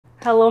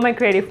Hello my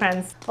creative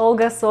friends,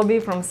 Olga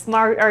Soby from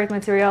Smart Art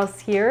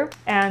Materials here.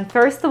 And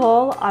first of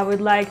all, I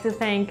would like to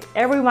thank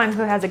everyone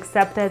who has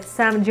accepted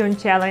Sam June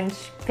Challenge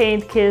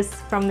Paint Kiss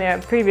from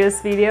the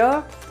previous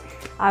video.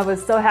 I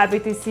was so happy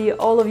to see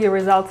all of your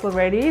results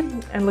already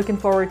and looking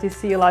forward to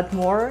see a lot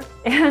more.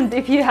 And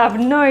if you have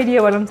no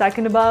idea what I'm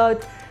talking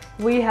about,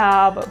 we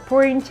have a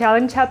pouring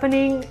challenge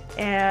happening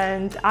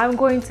and I'm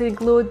going to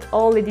include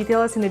all the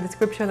details in the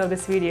description of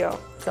this video,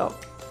 so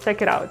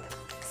check it out.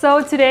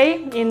 So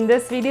today in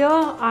this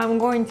video I'm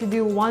going to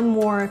do one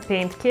more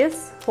paint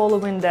kiss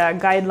following the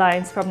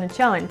guidelines from the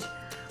challenge,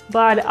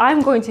 but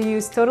I'm going to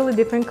use totally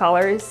different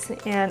colors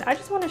and I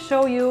just want to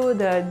show you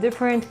the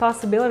different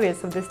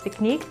possibilities of this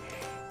technique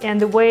and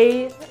the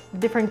way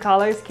different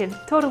colors can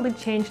totally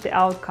change the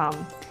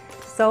outcome.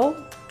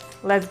 So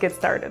let's get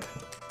started.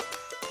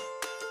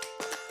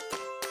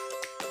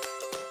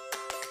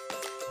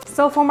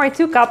 So for my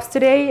two cups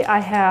today, I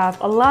have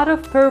a lot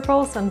of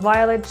purples and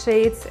violet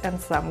shades and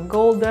some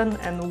golden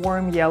and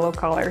warm yellow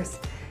colors.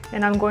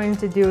 And I'm going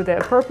to do the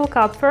purple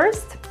cup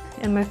first.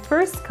 And my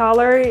first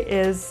color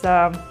is,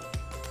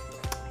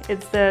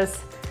 it's this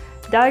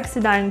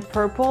dioxidine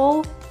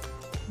purple.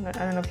 I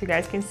don't know if you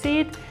guys can see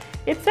it.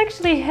 It's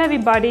actually heavy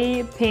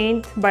body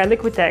paint by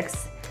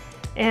Liquitex.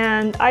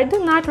 And I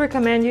do not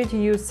recommend you to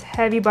use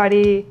heavy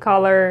body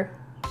color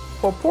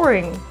for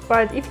pouring.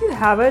 But if you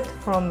have it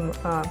from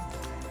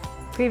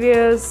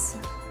previous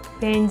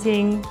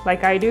painting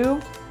like I do,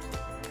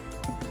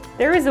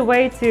 there is a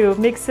way to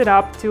mix it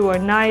up to a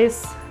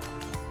nice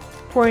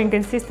pouring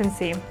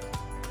consistency.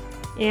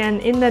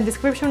 And in the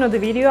description of the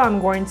video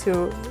I'm going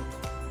to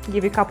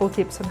give you a couple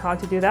tips on how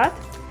to do that.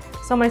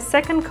 So my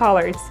second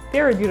color, it's a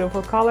very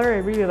beautiful color, I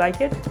really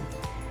like it.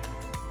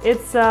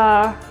 It's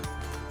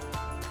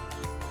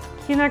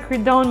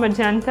quinacridone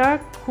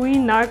magenta,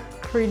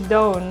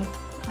 quinacridone.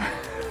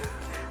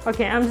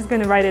 Okay, I'm just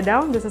gonna write it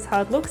down, this is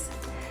how it looks.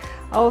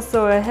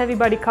 Also a heavy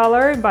body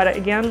color, but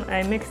again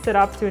I mixed it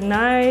up to a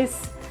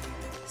nice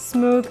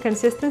smooth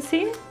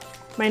consistency.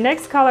 My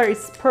next color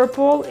is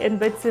purple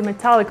and it's a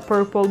metallic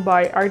purple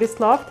by Artist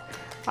Loft.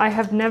 I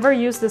have never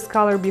used this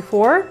color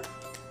before.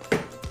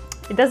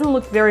 It doesn't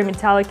look very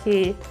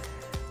metallic-y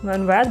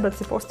when wet, but it's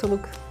supposed to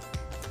look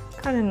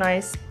kind of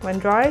nice when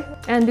dry.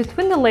 And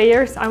between the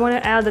layers I want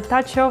to add a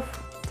touch of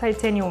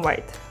titanium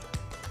white,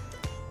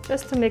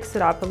 just to mix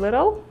it up a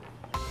little.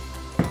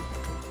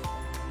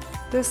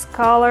 This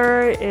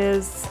color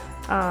is,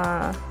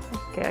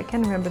 okay, I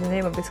can't remember the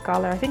name of this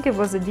color. I think it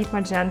was a deep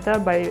magenta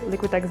by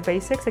Liquitex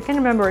Basics. I can't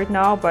remember it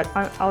now, but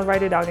I'll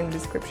write it out in the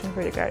description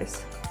for you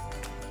guys.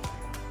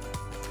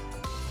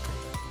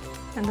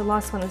 And the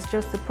last one is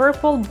just the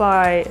purple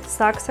by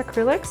Saks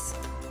Acrylics.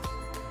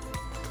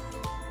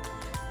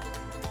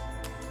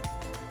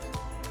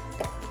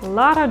 A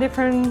lot of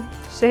different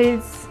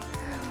shades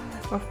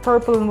of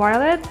purple and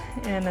violet,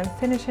 and I'm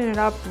finishing it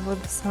up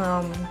with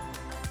some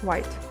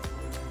white.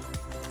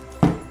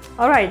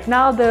 Alright,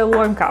 now the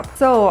warm cup.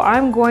 So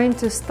I'm going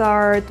to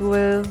start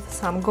with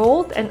some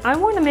gold, and I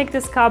want to make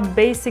this cup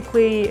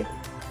basically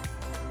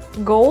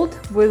gold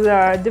with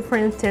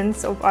different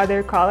tints of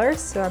other colors.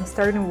 So I'm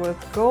starting with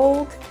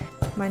gold.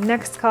 My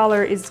next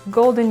color is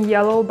golden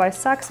yellow by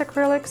Saks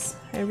Acrylics.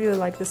 I really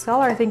like this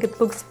color. I think it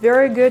looks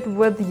very good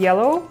with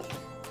yellow,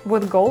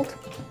 with gold,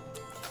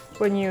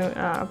 when you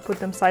put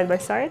them side by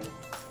side.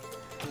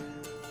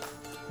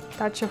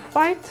 Touch of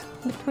white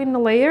between the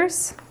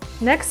layers.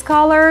 Next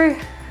color,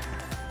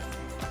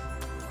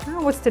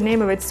 what's the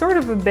name of it? Sort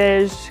of a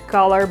beige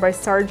color by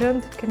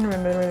Sargent. I can't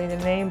remember really the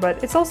name,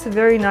 but it's also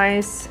very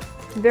nice,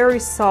 very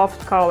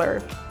soft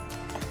color.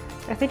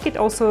 I think it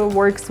also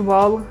works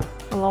well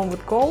along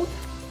with gold.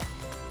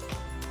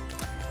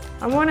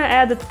 I want to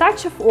add a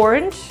touch of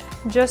orange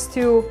just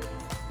to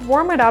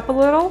warm it up a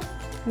little,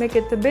 make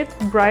it a bit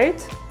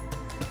bright,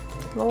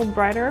 a little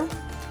brighter.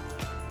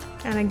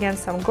 And again,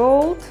 some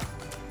gold.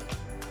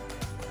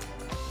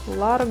 A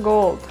lot of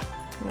gold.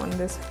 I want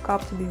this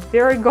cup to be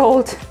very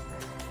gold.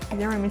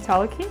 Very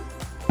metallic-y.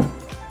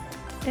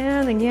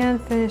 And again,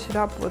 finish it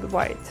up with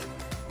white.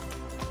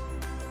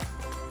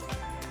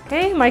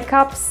 Okay, my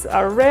cups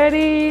are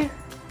ready.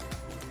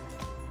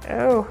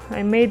 Oh,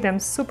 I made them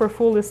super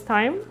full this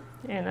time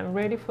and I'm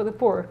ready for the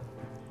pour.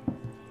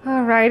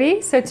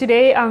 Alrighty, so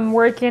today I'm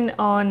working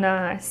on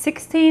a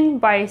 16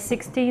 by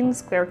 16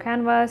 square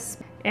canvas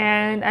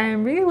and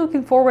I'm really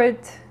looking forward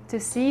to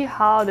see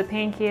how the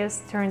paint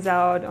kiss turns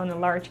out on a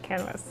large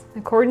canvas.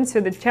 According to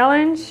the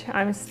challenge,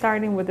 I'm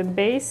starting with a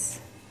base,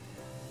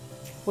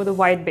 with a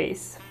white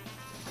base.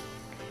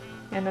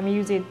 And I'm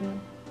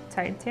using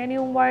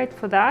titanium white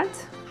for that.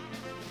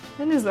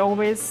 And as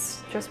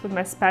always, just with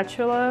my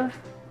spatula,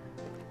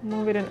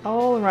 move it in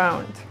all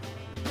around.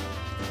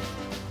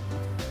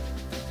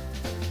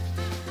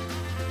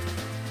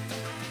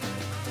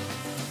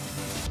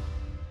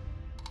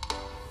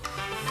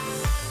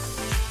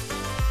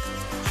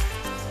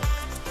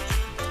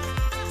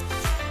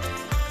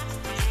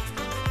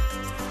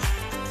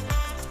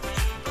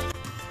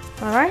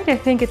 Alright, I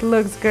think it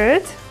looks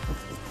good.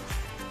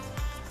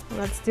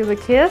 Let's do the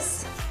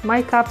kiss.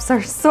 My cups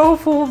are so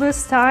full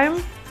this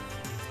time.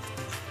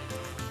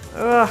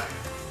 Ugh.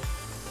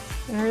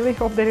 I really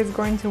hope that it's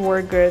going to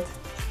work good.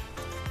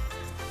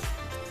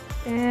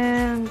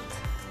 And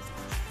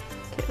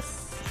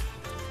kiss.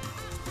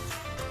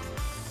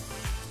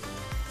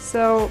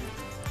 So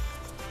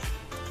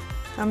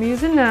I'm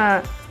using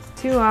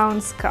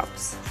 2-ounce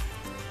cups.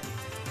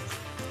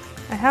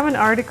 I have an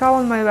article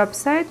on my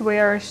website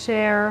where I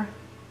share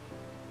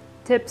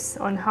tips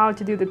on how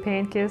to do the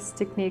paint kiss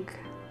technique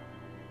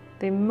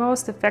the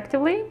most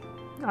effectively.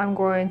 I'm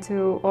going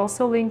to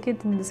also link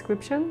it in the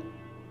description.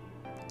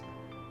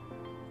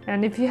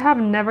 And if you have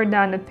never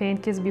done a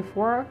paint kiss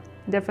before,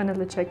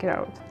 definitely check it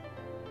out.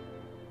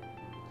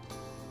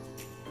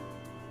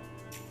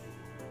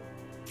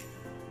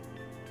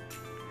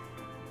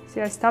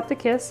 See, I stopped the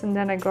kiss and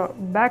then I go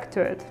back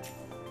to it.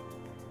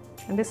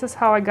 And this is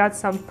how I got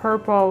some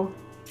purple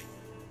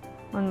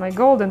on my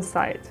golden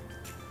side.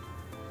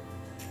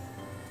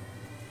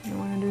 I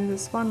want to do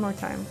this one more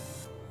time.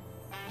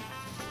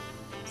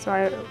 So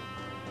I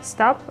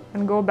stop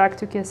and go back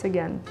to kiss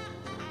again.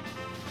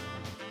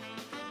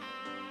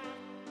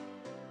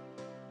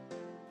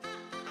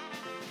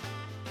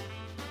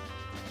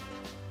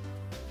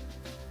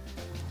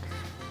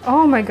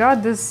 Oh my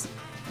god, this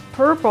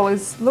purple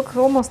looks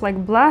almost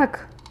like black.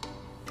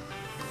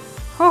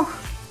 Oh,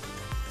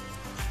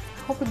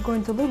 I hope it's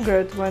going to look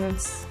good when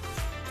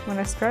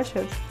I stretch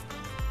it.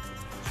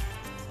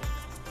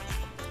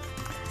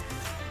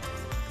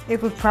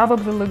 It would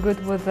probably look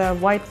good with a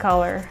white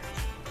color.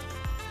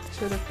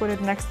 Should have put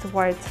it next to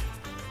white.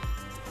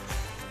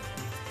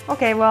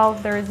 Okay, well,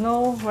 there is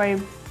no way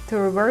to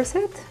reverse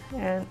it,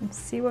 and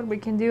see what we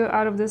can do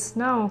out of this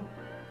now.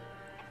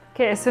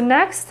 Okay, so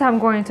next I'm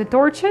going to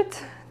torch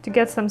it to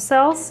get some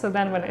cells, so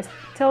then when I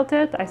tilt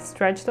it, I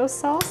stretch those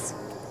cells.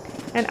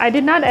 And I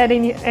did not add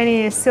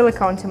any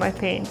silicone to my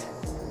paint.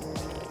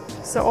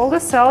 So all the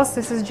cells,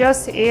 this is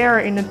just air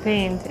in the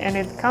paint, and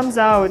it comes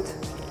out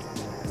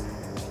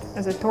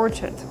as I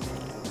torch it.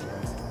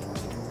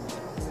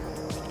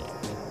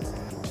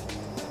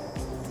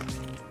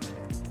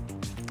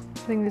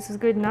 I think this is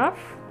good enough.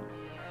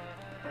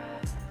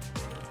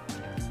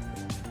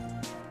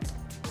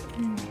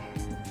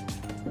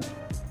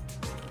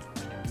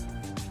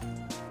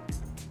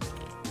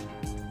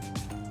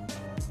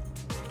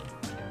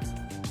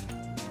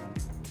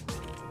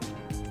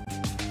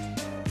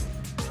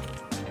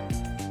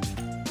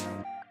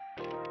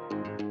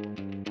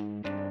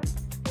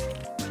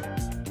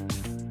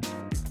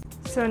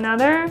 So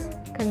another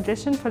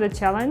condition for the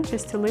challenge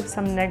is to leave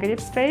some negative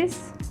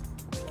space.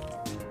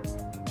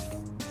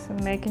 So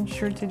making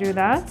sure to do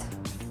that.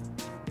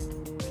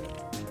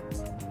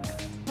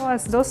 Well,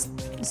 as those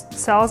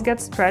cells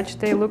get stretched,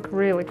 they look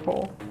really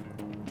cool.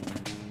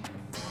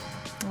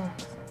 Oh,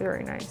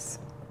 very nice.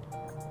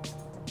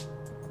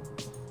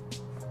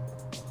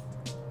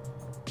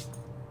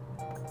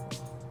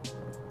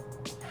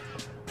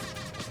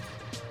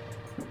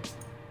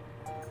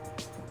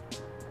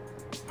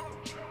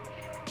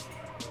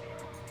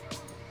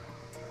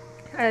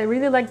 I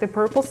really like the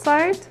purple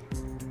side,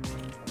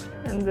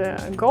 and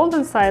the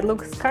golden side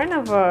looks kind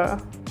of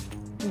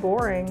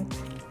boring,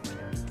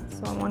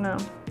 so I want to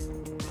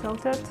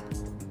tilt it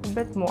a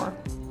bit more.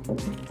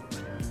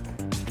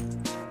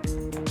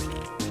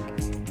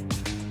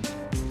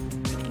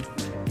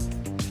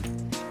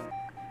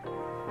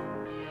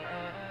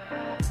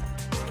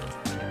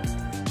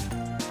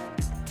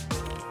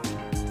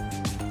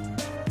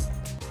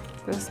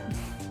 This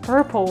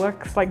purple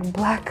looks like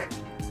black.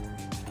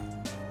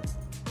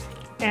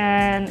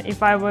 And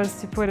if I was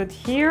to put it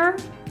here,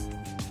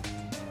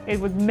 it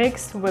would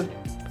mix with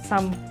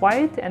some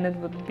white and it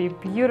would be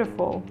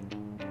beautiful.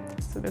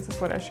 So this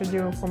is what I should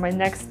do for my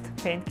next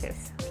paint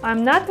kiss.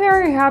 I'm not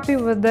very happy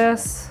with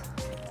this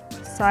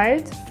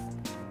side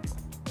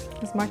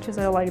as much as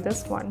I like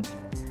this one.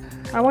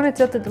 I want to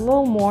tilt it a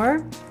little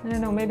more. I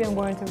don't know, maybe I'm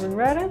going to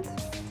regret it,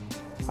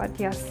 but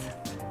yes,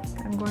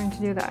 I'm going to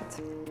do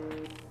that.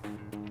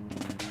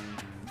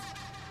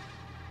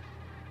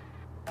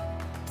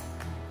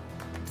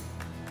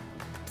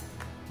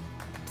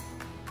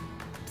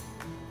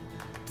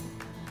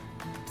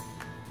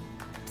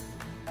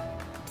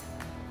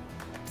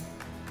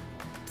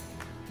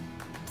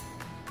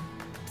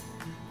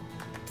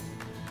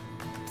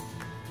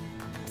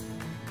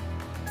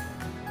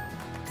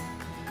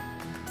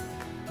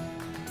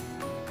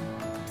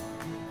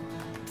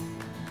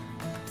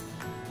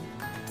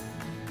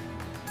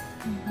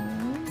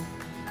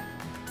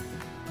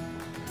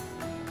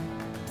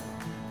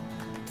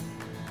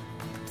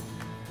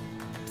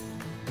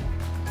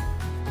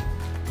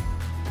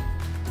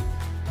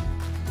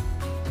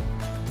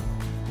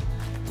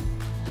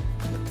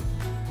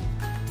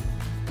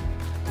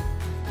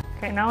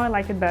 Okay, now I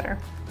like it better.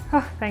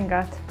 Oh, thank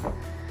God.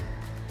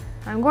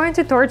 I'm going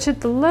to torch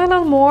it a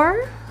little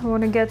more. I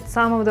want to get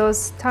some of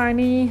those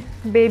tiny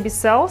baby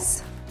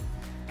cells.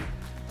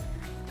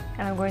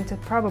 And I'm going to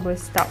probably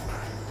stop.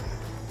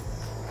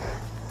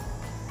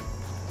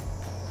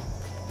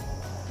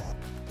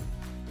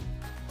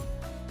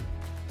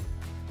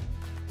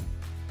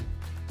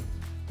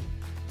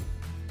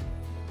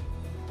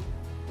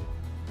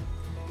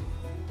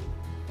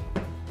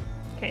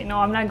 Okay, no,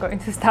 I'm not going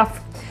to stop.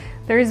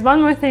 There is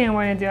one more thing I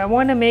want to do. I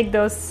want to make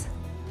those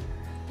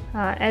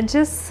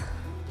edges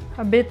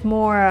a bit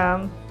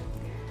more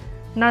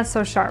not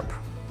so sharp.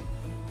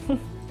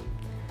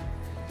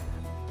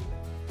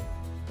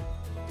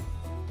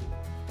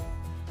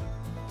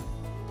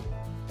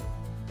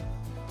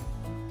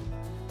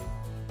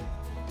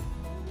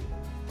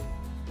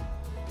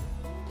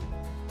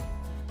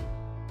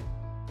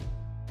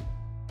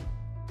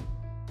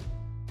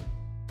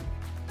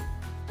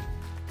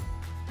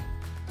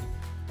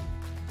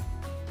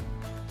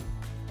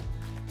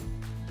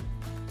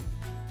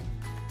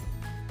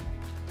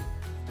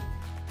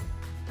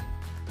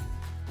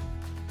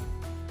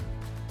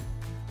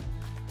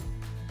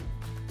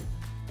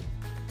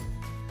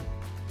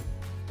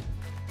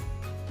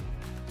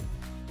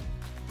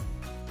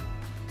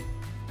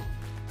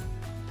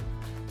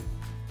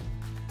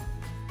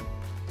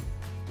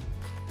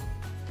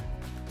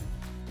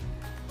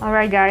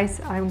 Alright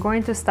guys, I'm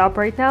going to stop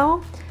right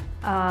now.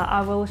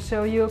 I will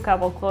show you a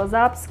couple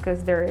close-ups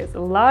because there is a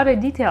lot of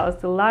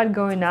details, a lot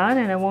going on,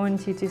 and I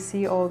want you to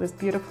see all these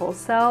beautiful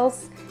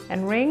cells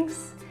and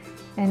rings.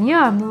 And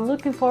yeah, I'm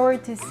looking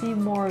forward to see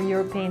more of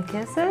your paint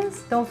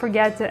kisses. Don't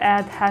forget to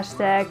add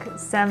hashtag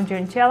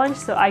 #SamJuneChallenge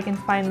so I can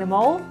find them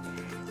all.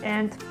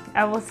 And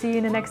I will see you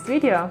in the next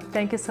video.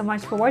 Thank you so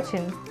much for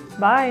watching.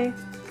 Bye!